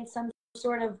running in some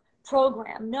sort of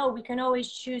program. No, we can always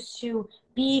choose to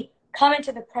come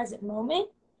into the present moment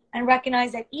and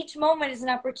recognize that each moment is an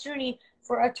opportunity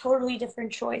for a totally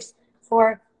different choice,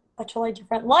 for a totally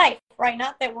different life, right?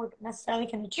 Not that we're necessarily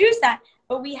going to choose that,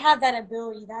 but we have that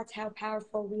ability. That's how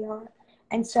powerful we are.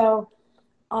 And so,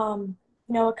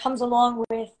 it comes along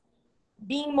with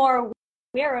being more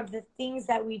aware of the things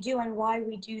that we do and why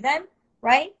we do them,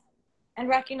 right? And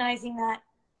recognizing that,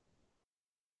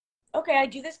 okay, I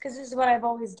do this because this is what I've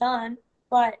always done,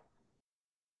 but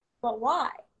why,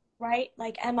 right?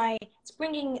 Like, it's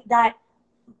bringing that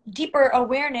deeper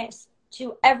awareness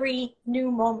to every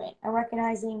new moment and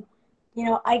recognizing,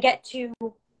 I get to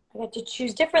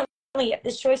choose differently. If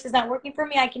this choice is not working for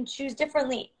me, I can choose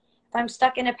differently. If I'm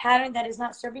stuck in a pattern that is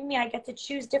not serving me, I get to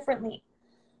choose differently.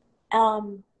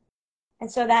 And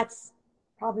so that's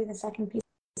probably the second piece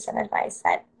of advice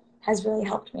that has really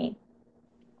helped me.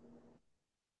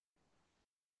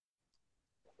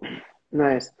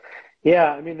 Nice.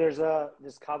 Yeah, I mean, there's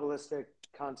this Kabbalistic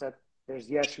concept. There's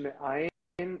Yesh Me'ayin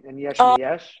and Yesh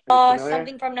Me'yesh. Are you familiar?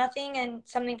 Something from nothing and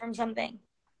something from something.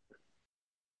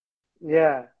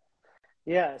 Yeah.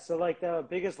 Yeah. So like the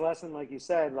biggest lesson, like you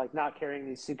said, like not carrying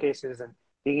these suitcases and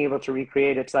being able to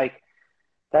recreate, it's like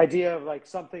the idea of like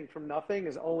something from nothing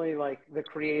is only like the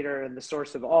creator and the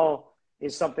source of all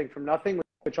is something from nothing,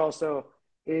 which also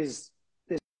is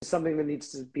is something that needs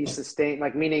to be sustained.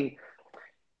 Like meaning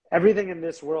everything in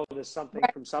this world is something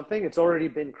Right. from something. It's already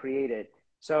been created.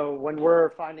 So when we're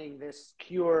finding this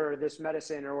cure, this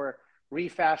medicine, or we're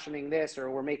refashioning this, or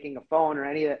we're making a phone, or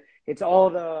any of that, it's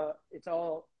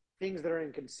all things that are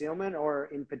in concealment or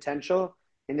in potential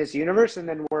in this universe, and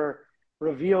then we're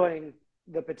revealing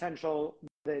the potential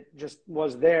that just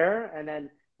was there, and then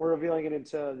we're revealing it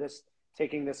into this,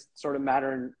 taking this sort of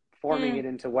matter and forming Mm, it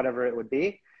into whatever it would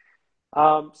be.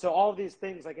 So all of these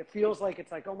things, like it feels like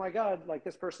it's like, oh my God, like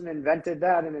this person invented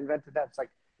that and invented that. It's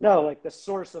like, no, like the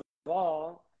source of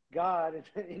all, God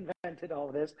invented all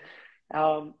of this.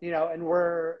 And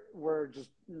we're just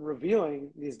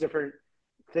revealing these different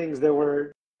things that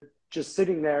were just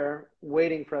sitting there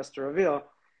waiting for us to reveal.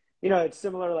 It's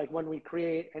similar like when we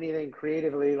create anything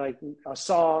creatively, like a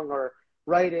song or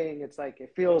writing, it's like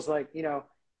it feels like,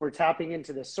 we're tapping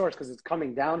into the source because it's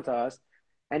coming down to us.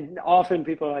 And often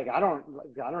people are like, I don't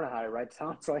know how to write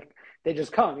sounds. Like they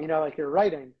just come, like you're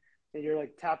writing and you're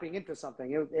like tapping into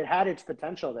something. It had its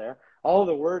potential there. All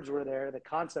the words were there. The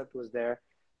concept was there.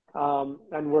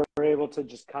 And we're able to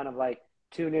just kind of like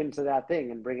tune into that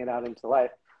thing and bring it out into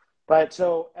life. But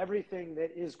so everything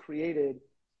that is created,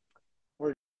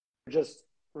 we're just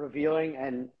revealing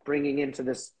and bringing into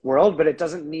this world, but it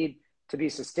doesn't need to be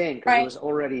sustained because it right. was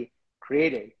already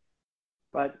created.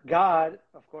 But God,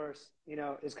 of course,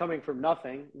 is coming from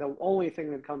nothing, the only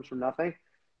thing that comes from nothing.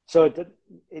 So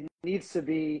it needs to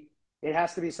be, it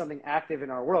has to be something active in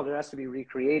our world. It has to be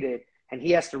recreated, and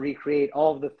He has to recreate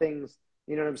all of the things,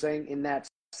 you know what I'm saying, in that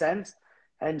sense.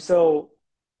 And so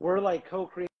we're like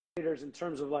co-creators in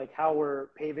terms of like how we're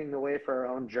paving the way for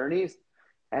our own journeys.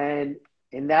 And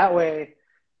in that way,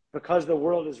 because the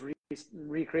world is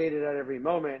recreated at every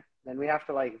moment, then we have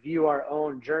to like view our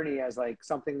own journey as like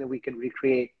something that we can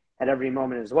recreate at every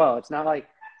moment as well. It's not like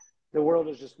the world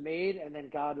is just made and then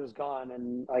God was gone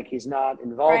and like He's not Right.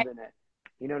 involved in it.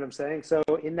 You know what I'm saying? So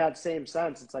in that same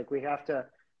sense, it's like we have to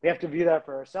view that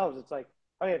for ourselves. It's like,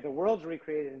 okay, if the world's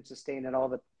recreated and sustained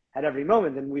at every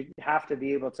moment, then we have to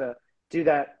be able to do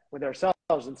that with ourselves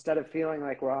instead of feeling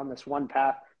like we're on this one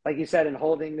path, like you said, and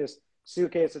holding this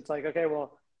suitcase. It's like, okay,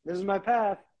 well, this is my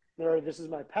path, or this is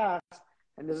my past,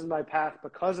 and this is my path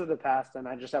because of the past, and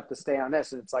I just have to stay on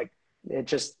this. And it's like it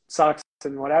just sucks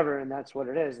and whatever, and that's what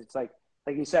it is. It's like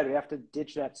you said, we have to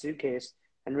ditch that suitcase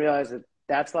and realize that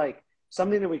that's like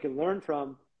something that we can learn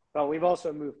from, but we've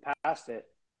also moved past it.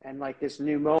 And like this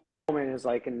new moment is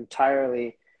like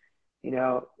entirely,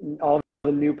 all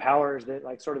the new powers that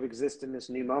like sort of exist in this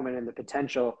new moment and the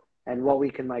potential and what we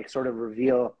can like sort of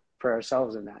reveal for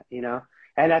ourselves in that.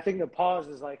 And I think the pause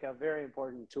is like a very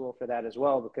important tool for that as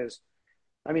well, because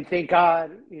I mean, thank God,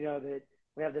 that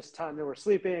we have this time that we're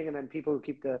sleeping, and then people who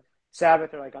keep the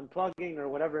Sabbath are like unplugging or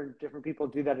whatever, and different people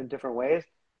do that in different ways.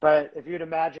 But if you'd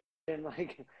imagine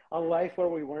like a life where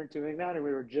we weren't doing that and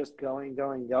we were just going,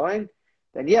 going, going,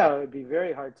 then yeah, it would be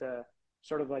very hard to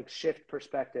sort of like shift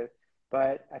perspective.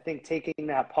 But I think taking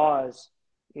that pause,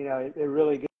 it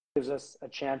really gives us a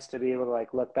chance to be able to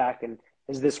like look back and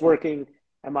is this working?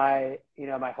 Am I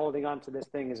holding on to this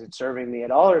thing? Is it serving me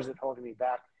at all, or is it holding me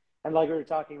back? And like we were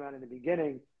talking about in the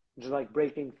beginning, just like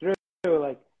breaking through,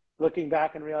 like looking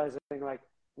back and realizing like,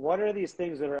 what are these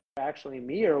things that are actually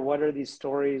me, or what are these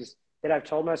stories that I've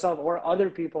told myself or other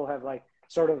people have like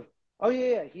sort of, oh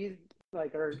yeah, he's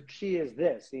like, or she is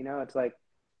this, it's like,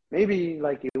 maybe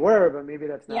like you were, but maybe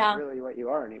that's not Yeah. really what you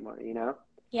are anymore.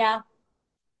 Yeah.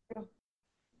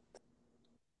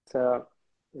 So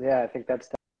yeah, I think that's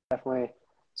definitely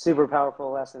super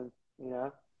powerful lesson, you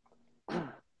know?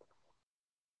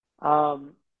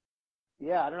 Um,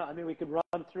 yeah, I don't know. I mean, we could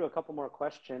run through a couple more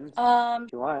questions Um,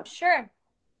 if you want. sure.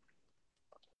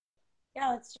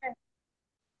 Yeah, let's start.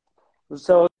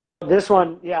 So this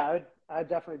one, yeah, I'd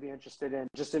definitely be interested in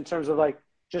just in terms of like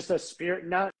just a spirit,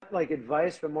 not like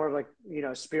advice, but more of like,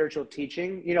 spiritual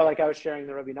teaching. Like I was sharing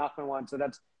the Rabbi Nachman one, so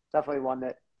that's definitely one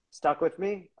that stuck with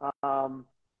me.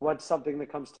 What's something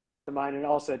that comes to mind? And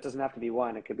also, it doesn't have to be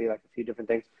one; it could be like a few different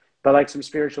things. But like some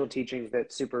spiritual teachings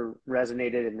that super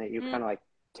resonated and that you Mm, kind of like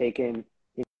take in,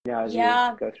 as you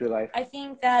yeah. go through life. I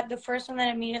think that the first one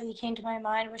that immediately came to my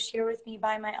mind was shared with me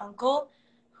by my uncle,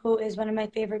 who is one of my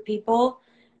favorite people,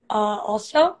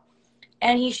 also.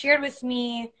 And he shared with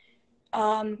me,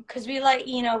 because we like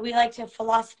to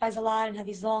philosophize a lot and have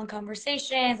these long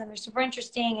conversations, and they're super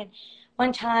interesting. And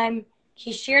one time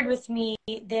he shared with me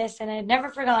this, and I've never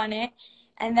forgotten it.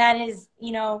 And that is,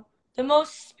 the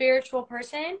most spiritual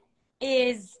person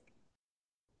is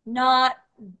not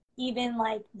even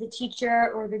like the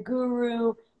teacher or the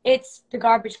guru, it's the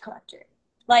garbage collector.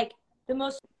 Like the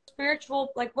most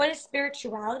spiritual, like what is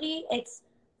spirituality? It's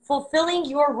fulfilling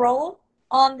your role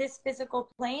on this physical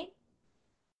plane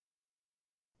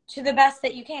to the best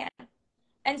that you can.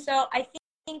 And so I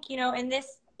think, in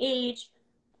this age,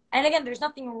 and again, there's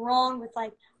nothing wrong with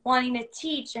like wanting to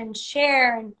teach and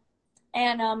share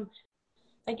and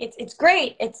like it's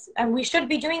great. And we should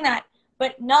be doing that,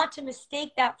 but not to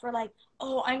mistake that for like,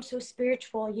 oh, I'm so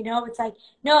spiritual, It's like,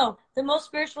 no, the most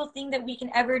spiritual thing that we can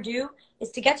ever do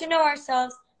is to get to know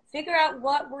ourselves, figure out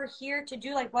what we're here to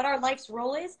do, like what our life's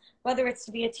role is, whether it's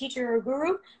to be a teacher or a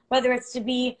guru, whether it's to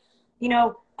be,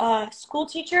 a school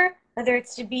teacher, whether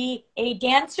it's to be a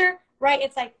dancer, right?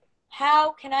 It's like,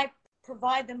 how can I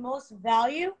provide the most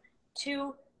value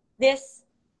to this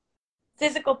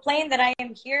physical plane that I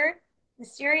am here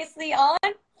mysteriously on,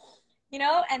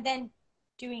 and then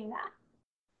doing that.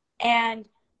 And,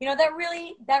 that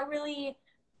really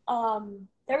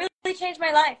changed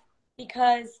my life,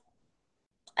 because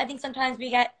I think sometimes we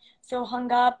get so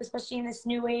hung up, especially in this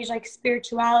new age, like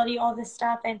spirituality, all this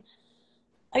stuff. And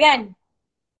again,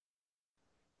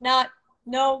 no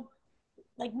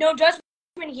judgment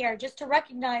here, just to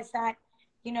recognize that,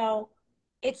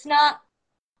 it's not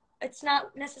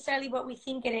necessarily what we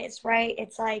think it is, right?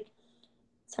 It's like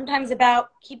sometimes about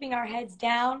keeping our heads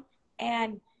down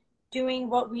and doing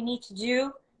what we need to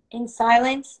do in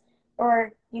silence,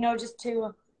 or, just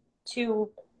to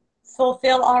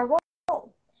fulfill our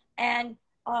role. And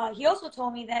he also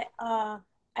told me that I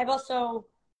don't know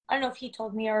if he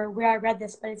told me or where I read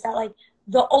this, but it's that like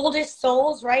the oldest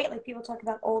souls, right? Like people talk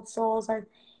about old souls,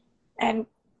 and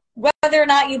whether or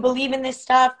not you believe in this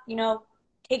stuff,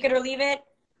 take it or leave it.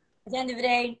 At the end of the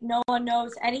day, no one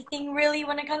knows anything really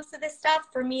when it comes to this stuff.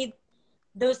 For me,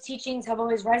 those teachings have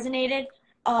always resonated.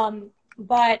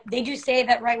 But they do say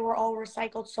that, right, we're all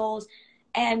recycled souls.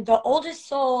 And the oldest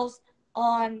souls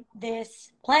on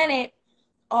this planet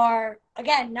are,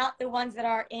 again, not the ones that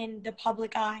are in the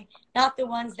public eye, not the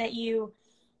ones that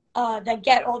that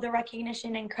get all the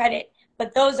recognition and credit,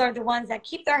 but those are the ones that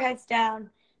keep their heads down,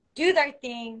 do their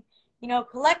thing,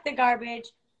 collect the garbage,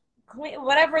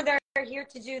 whatever they're here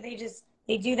to do. They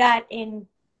do that in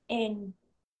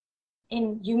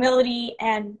humility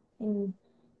and in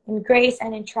grace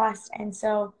and in trust. And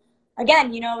so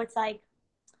again, it's like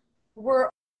we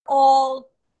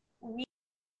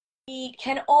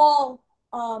can all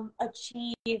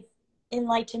achieve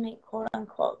enlightenment, quote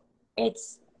unquote.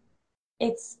 It's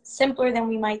simpler than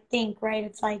we might think, right?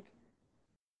 It's like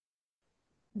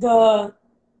the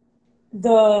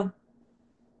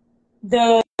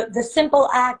simple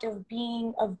act of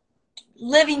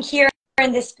living here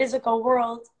in this physical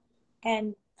world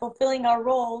and fulfilling our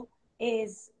role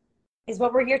is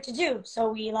what we're here to do. So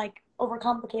we like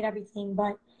overcomplicate everything,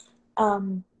 but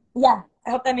yeah, I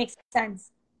hope that makes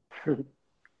sense.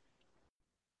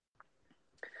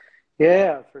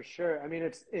 Yeah, for sure. I mean,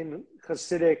 it's in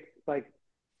Hasidic like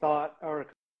thought or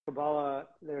Kabbalah.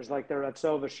 There's like the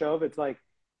Ratzov V'Shov. It's like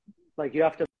you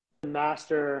have to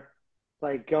master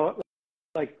like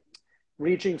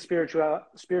reaching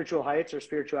spiritual heights or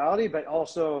spirituality, but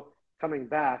also coming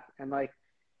back. And like,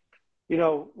 we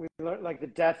learned like the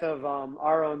death of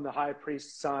Aaron, the high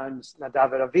priest's sons,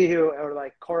 Nadav and Avihu, or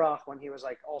like Korach when he was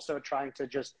like also trying to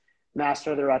just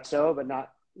master the Ratzov but not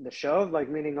the Shov, like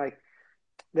meaning like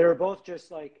they were both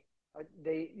just like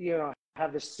they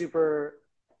have this super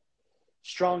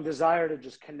strong desire to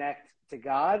just connect to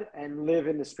God and live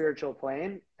in the spiritual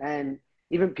plane. And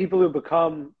even people who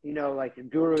become like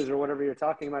gurus or whatever you're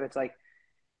talking about, it's like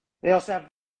they also have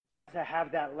to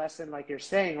have that lesson, like you're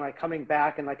saying, like coming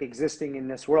back and like existing in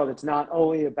this world. It's not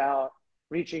only about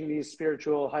reaching these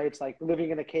spiritual heights, like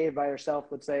living in a cave by yourself,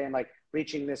 let's say, and like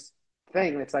reaching this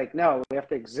thing. It's like, no, we have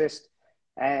to exist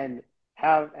and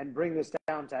bring this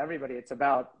down to everybody. It's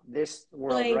about this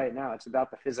world right now. It's about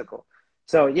the physical.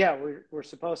 So yeah, we're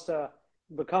supposed to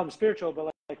become spiritual,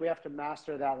 but like we have to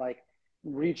master that, like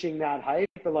reaching that height,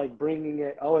 but like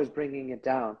always bringing it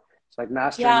down. It's like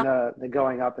mastering the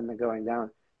going up and the going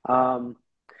down. And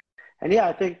yeah,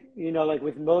 I think, like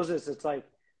with Moses, it's like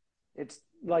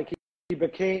he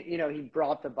became, he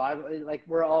brought the Bible, like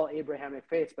we're all Abrahamic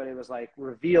faiths, but it was like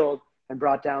revealed and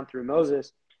brought down through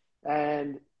Moses.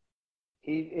 And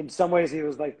in some ways, he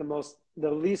was like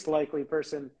the least likely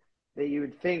person that you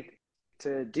would think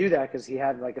to do that, because he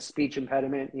had like a speech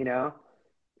impediment,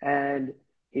 and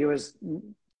he was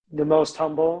the most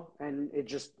humble. And it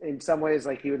just, in some ways,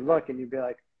 like you would look and you'd be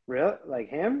like, real like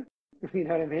him? You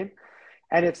know what I mean?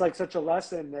 And it's like such a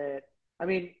lesson that, I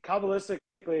mean, Kabbalistically,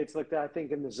 it's like that. I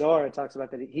think in the Zohar, it talks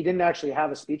about that he didn't actually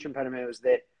have a speech impediment. It was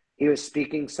that he was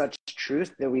speaking such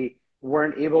truth that we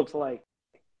weren't able to like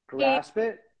grasp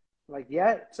it like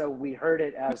yet. So we heard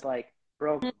it as like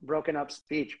broken up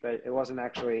speech, but it wasn't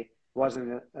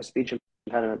a speech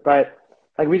impediment. But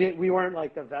like we weren't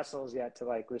like the vessels yet to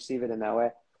like receive it in that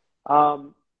way.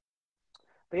 Um,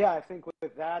 but yeah, I think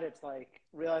with that, it's like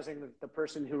realizing that the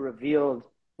person who revealed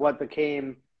what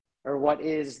became or what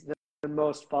is the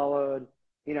most followed,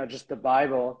 you know, just the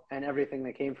Bible and everything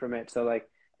that came from it. So like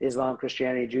Islam,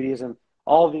 Christianity, Judaism,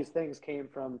 all of these things came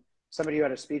from somebody who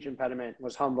had a speech impediment,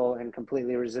 was humble and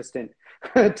completely resistant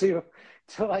to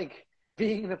like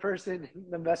being the person,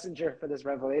 the messenger for this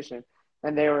revelation.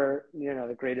 And they were, you know,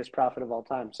 the greatest prophet of all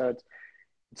time. So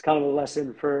it's kind of a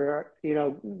lesson for, you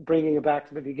know, bringing it back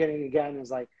to the beginning again, is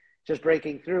like just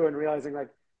breaking through and realizing like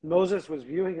Moses was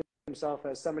viewing himself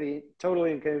as somebody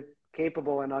totally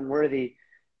incapable and unworthy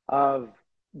of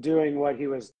doing what he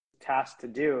was tasked to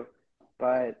do,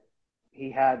 but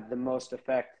he had the most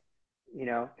effect, you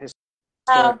know,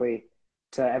 Oh, historically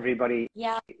to everybody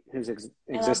yeah, who's I love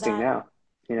existing that. now,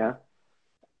 you know?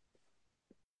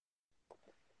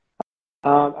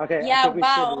 Okay, I Yeah, think we should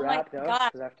wow. Oh my wrap though, God.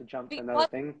 because I have to jump to We another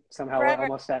talked thing. Somehow we're forever.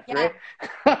 almost at three.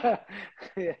 Yeah.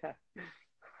 Yeah,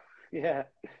 yeah.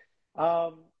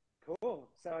 Um, cool.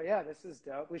 So yeah, this is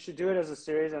dope. We should do it as a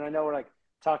series, and I know we're like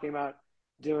talking about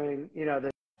doing, you know,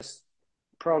 this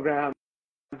program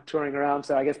touring around.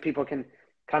 So I guess people can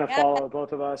kind of Yeah. follow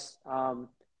both of us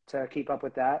to keep up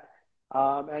with that.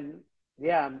 And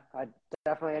yeah, I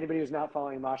definitely, anybody who's not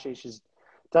following Mashi, she's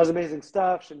does amazing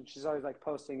stuff. She's always like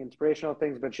posting inspirational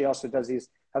things, but she also does these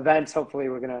events. Hopefully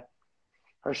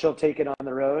or she'll take it on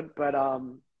the road. But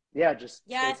yeah, just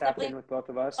stay Yeah, it's tapped definitely in with both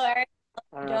of us. Eric.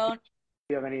 I don't know if Don't.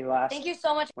 you have any Thank last you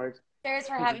so much, words. Sarah,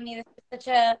 for having me. This was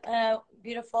such a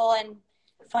beautiful and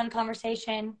fun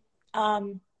conversation.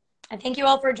 And thank you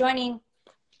all for joining.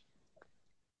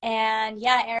 And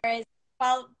yeah, Eric,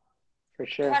 well, For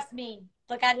sure. trust me,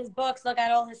 look at his books, look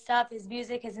at all his stuff, his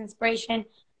music, his inspiration.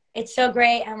 It's so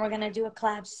great. And we're going to do a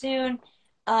collab soon.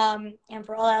 And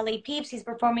for all LA peeps, he's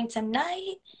performing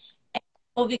tonight. And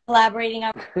we'll be collaborating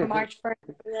on March 1st.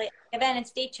 Really event, and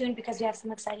stay tuned because we have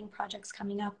some exciting projects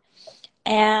coming up.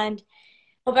 And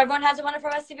hope everyone has a wonderful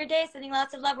rest of your day. Sending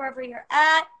lots of love wherever you're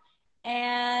at.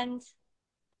 And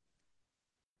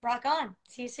rock on.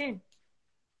 See you soon.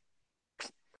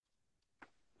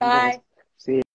 Nice. Bye. See you.